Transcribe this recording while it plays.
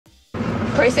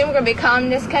Pretty soon we're gonna be calm in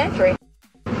this country.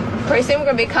 Pretty soon we're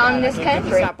gonna be calm in this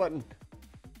country. Stop button.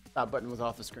 Stop button was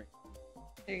off the screen.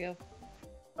 There you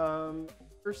go.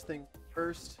 First thing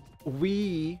first,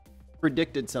 we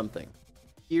predicted something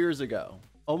years ago,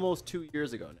 almost 2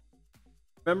 years ago now.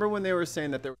 Remember when they were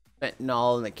saying that there was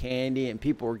fentanyl in the candy and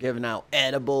people were giving out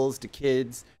edibles to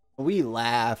kids? We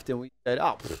laughed and we said,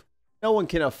 "Oh, no one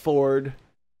can afford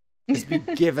to just be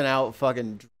giving out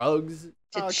fucking drugs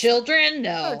to children."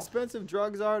 No, how expensive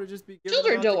drugs are to just be giving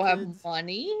children out don't to have kids.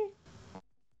 Money.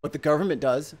 But the government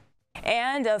does.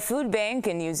 And a food bank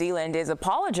in New Zealand is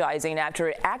apologizing after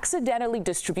it accidentally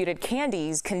distributed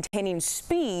candies containing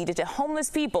speed to homeless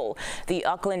people. The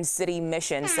Auckland City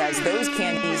Mission says those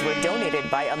candies were donated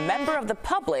by a member of the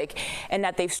public and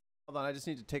that they've... Hold on, I just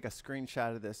need to take a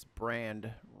screenshot of this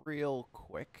brand real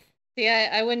quick. Yeah,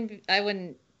 I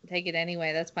wouldn't take it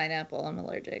anyway. That's pineapple. I'm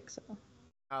allergic, so.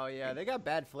 Oh yeah, they got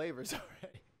bad flavors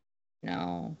already.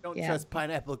 No. Don't trust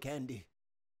pineapple candy.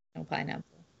 No pineapple.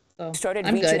 So started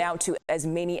reaching out to as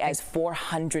many as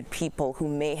 400 people who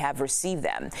may have received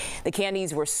them. The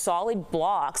candies were solid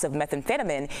blocks of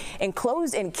methamphetamine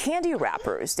enclosed in candy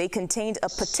wrappers. They contained a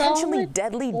potentially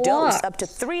deadly dose, up to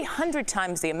 300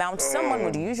 times the amount someone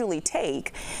would usually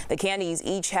take. The candies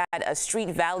each had a street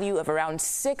value of around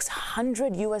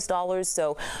 $600 US,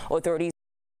 so authorities...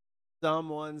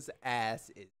 Someone's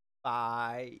ass is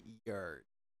fired.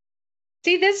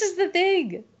 See, this is the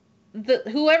thing.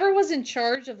 Whoever was in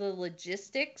charge of the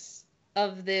logistics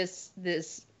of this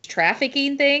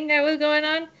trafficking thing that was going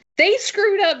on, they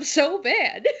screwed up so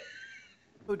bad.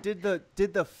 So did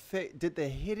the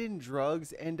hidden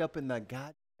drugs end up in the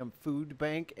goddamn food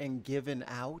bank and given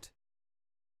out?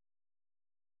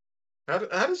 How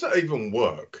does that even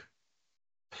work?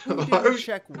 Who didn't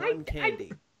check one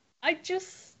candy? How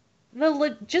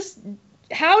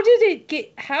did it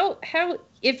get, how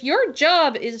if your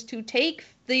job is to take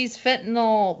these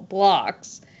fentanyl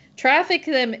blocks, traffic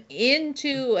them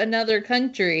into another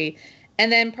country, and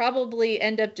then probably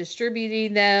end up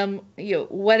distributing them,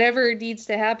 whatever needs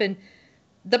to happen,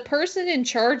 the person in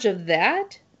charge of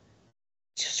that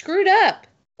screwed up.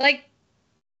 Like,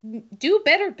 do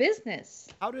better business.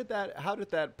 How did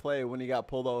that play when he got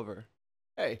pulled over?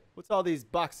 Hey, what's all these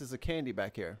boxes of candy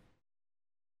back here?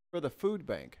 For the food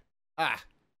bank.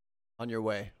 On your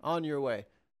way.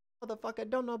 Motherfucker,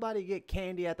 don't nobody get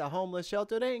candy at the homeless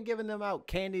shelter. They ain't giving them out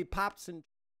candy pops and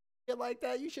shit like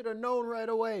that. You should have known right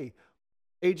away.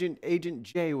 Agent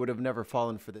J would have never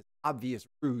fallen for this obvious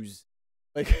ruse.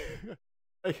 Like,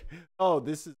 oh,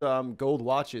 this is gold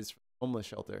watches from the homeless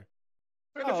shelter.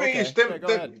 But the thing is,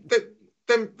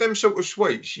 them sort of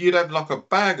sweets, you'd have like a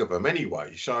bag of them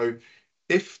anyway. So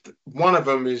if one of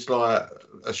them is like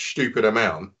a stupid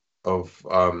amount of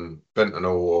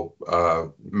fentanyl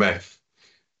or meth,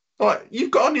 like, you've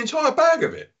got an entire bag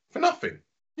of it for nothing.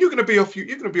 You're gonna be off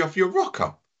your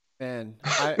rocker. Man,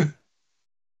 I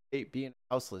hate being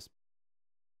houseless.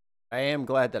 I am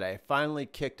glad that I finally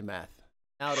kicked meth.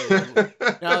 Now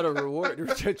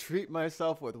to treat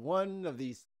myself with one of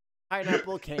these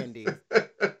pineapple candies.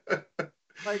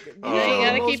 Like, you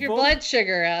gotta keep your blood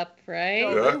sugar up, right?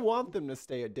 No, they want them to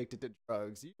stay addicted to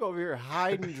drugs. You go over here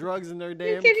hiding drugs in their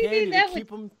damn candy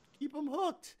to keep them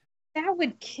hooked. That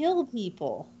would kill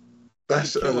people.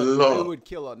 That's a lot. It would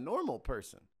kill a normal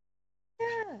person.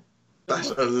 Yeah.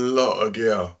 That's a lot of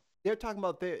gear. They're talking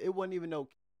about it wasn't even no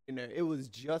in there. It was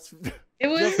just. It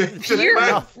was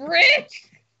pure frick.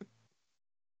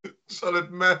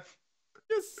 Solid meth.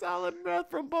 Just solid meth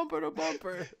from bumper to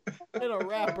bumper in a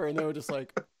wrapper, and they were just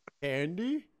like,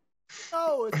 candy?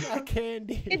 No, it's not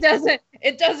candy. It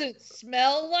doesn't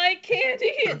smell like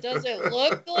candy. It doesn't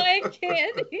look like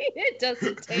candy. It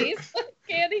doesn't taste like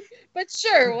candy. But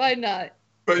sure, why not?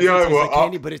 But you know what? Like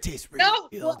candy, but it tastes real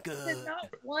good. Not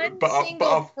one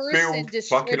single person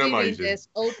distributing this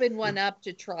open one up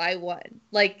to try one.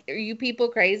 Like, are you people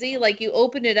crazy? Like, you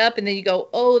open it up and then you go,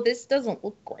 oh, this doesn't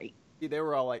look great. See, they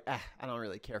were all like, I don't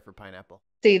really care for pineapple.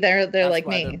 See, they're like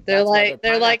me. They're like,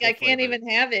 I can't even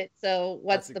have it. So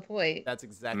what's the point? That's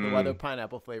exactly why they're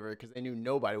pineapple flavored, because they knew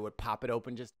nobody would pop it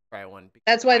open just to try one.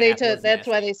 That's why they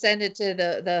sent it to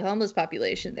the homeless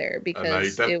population there,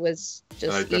 because it was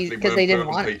just because they didn't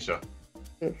want it.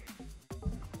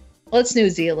 Well, it's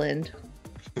New Zealand.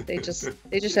 They just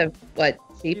have what?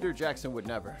 Peter Jackson would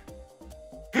never.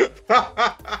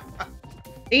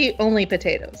 Eat only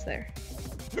potatoes there.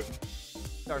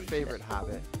 It's our favorite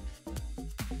hobbit.